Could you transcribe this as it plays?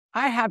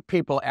I have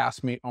people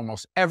ask me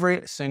almost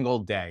every single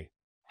day,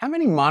 how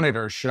many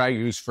monitors should I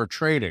use for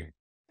trading?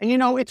 And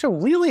it's a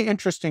really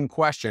interesting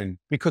question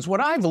because what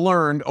I've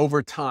learned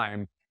over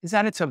time is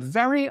that it's a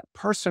very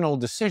personal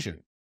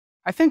decision.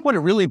 I think what it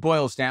really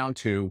boils down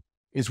to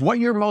is what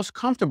you're most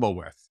comfortable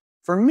with.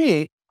 For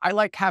me, I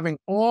like having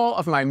all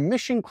of my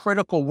mission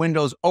critical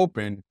windows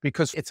open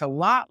because it's a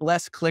lot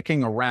less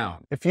clicking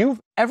around. If you've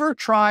ever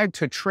tried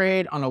to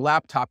trade on a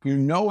laptop, you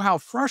know how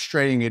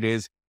frustrating it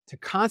is to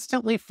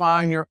constantly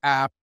find your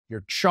app,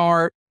 your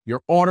chart,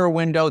 your order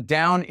window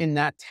down in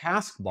that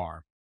taskbar.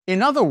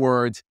 In other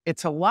words,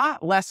 it's a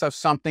lot less of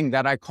something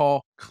that I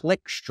call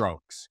click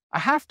strokes. I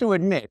have to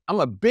admit, I'm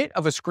a bit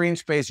of a screen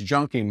space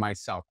junkie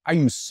myself. I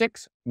use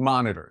 6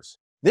 monitors.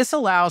 This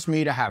allows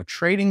me to have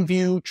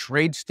TradingView,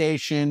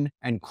 TradeStation,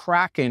 and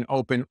Kraken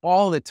open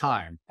all the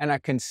time. And I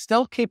can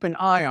still keep an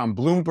eye on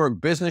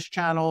Bloomberg Business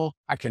Channel.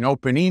 I can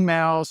open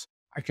emails.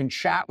 I can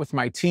chat with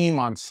my team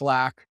on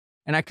Slack.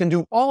 And I can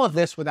do all of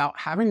this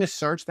without having to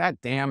search that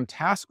damn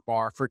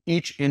taskbar for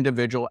each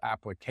individual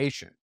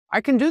application.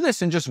 I can do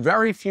this in just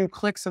very few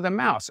clicks of the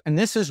mouse. And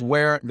this is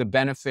where the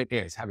benefit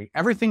is, having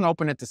everything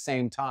open at the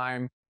same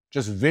time,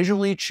 just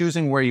visually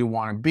choosing where you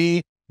want to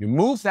be. You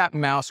move that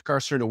mouse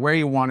cursor to where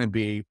you want to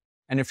be.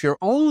 And if you're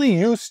only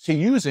used to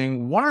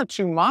using 1 or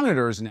 2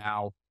 monitors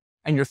now,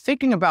 and you're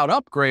thinking about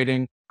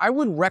upgrading, I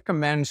would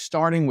recommend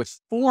starting with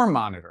 4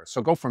 monitors.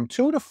 So go from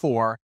 2 to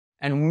 4,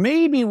 and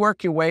maybe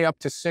work your way up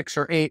to 6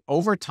 or 8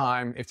 over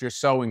time if you're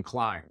so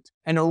inclined.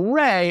 An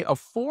array of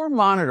 4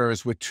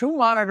 monitors with 2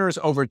 monitors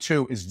over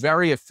 2 is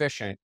very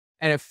efficient,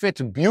 and it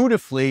fits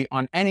beautifully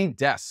on any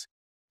desk.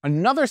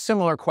 Another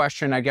similar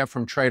question I get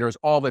from traders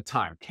all the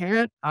time: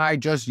 can't I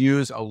just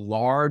use a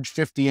large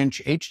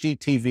 50-inch HD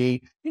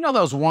TV? You know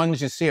those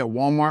ones you see at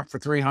Walmart for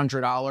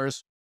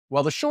 $300?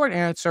 Well, the short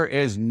answer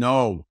is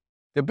no.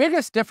 The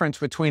biggest difference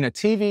between a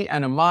TV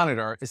and a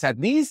monitor is that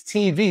these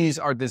TVs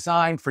are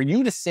designed for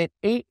you to sit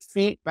 8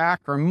 feet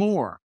back or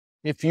more.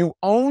 If you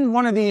own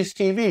one of these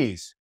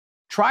TVs,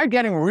 try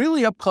getting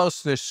really up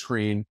close to the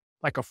screen,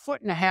 like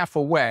 1.5 feet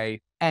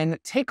away, and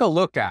take a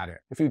look at it.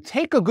 If you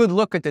take a good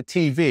look at the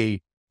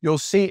TV, you'll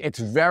see it's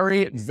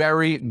very,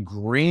 very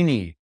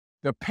grainy.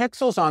 The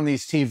pixels on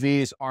these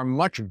TVs are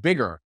much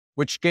bigger,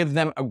 which give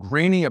them a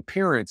grainy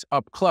appearance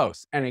up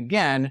close. And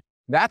again,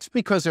 that's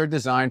because they're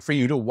designed for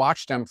you to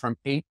watch them from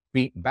 8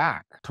 feet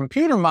back.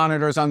 Computer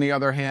monitors, on the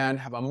other hand,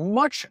 have a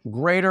much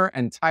greater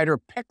and tighter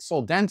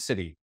pixel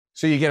density.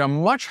 So you get a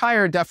much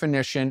higher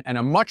definition and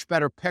a much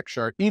better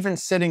picture, even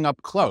sitting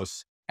up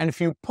close. And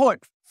if you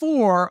put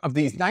 4 of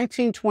these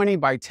 1920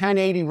 by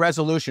 1080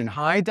 resolution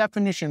high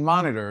definition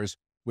monitors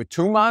with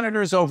 2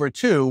 monitors over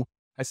 2,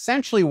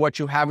 essentially what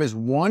you have is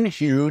one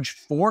huge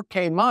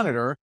 4K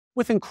monitor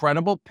with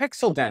incredible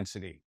pixel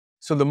density.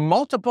 So the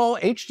multiple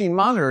HD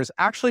monitors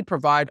actually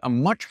provide a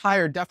much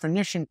higher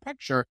definition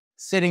picture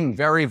sitting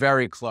very,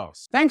 very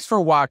close. Thanks for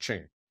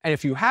watching. And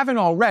if you haven't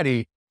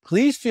already,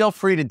 please feel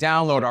free to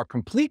download our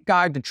complete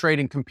guide to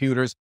trading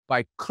computers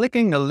by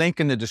clicking the link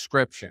in the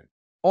description.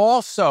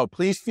 Also,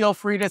 please feel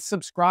free to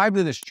subscribe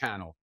to this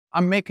channel.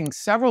 I'm making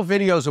several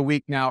videos a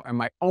week now, and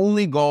my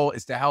only goal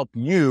is to help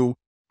you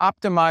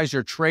optimize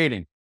your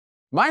trading.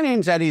 My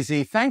name's Eddie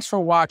Z. Thanks for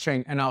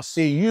watching, and I'll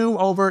see you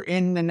over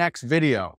in the next video.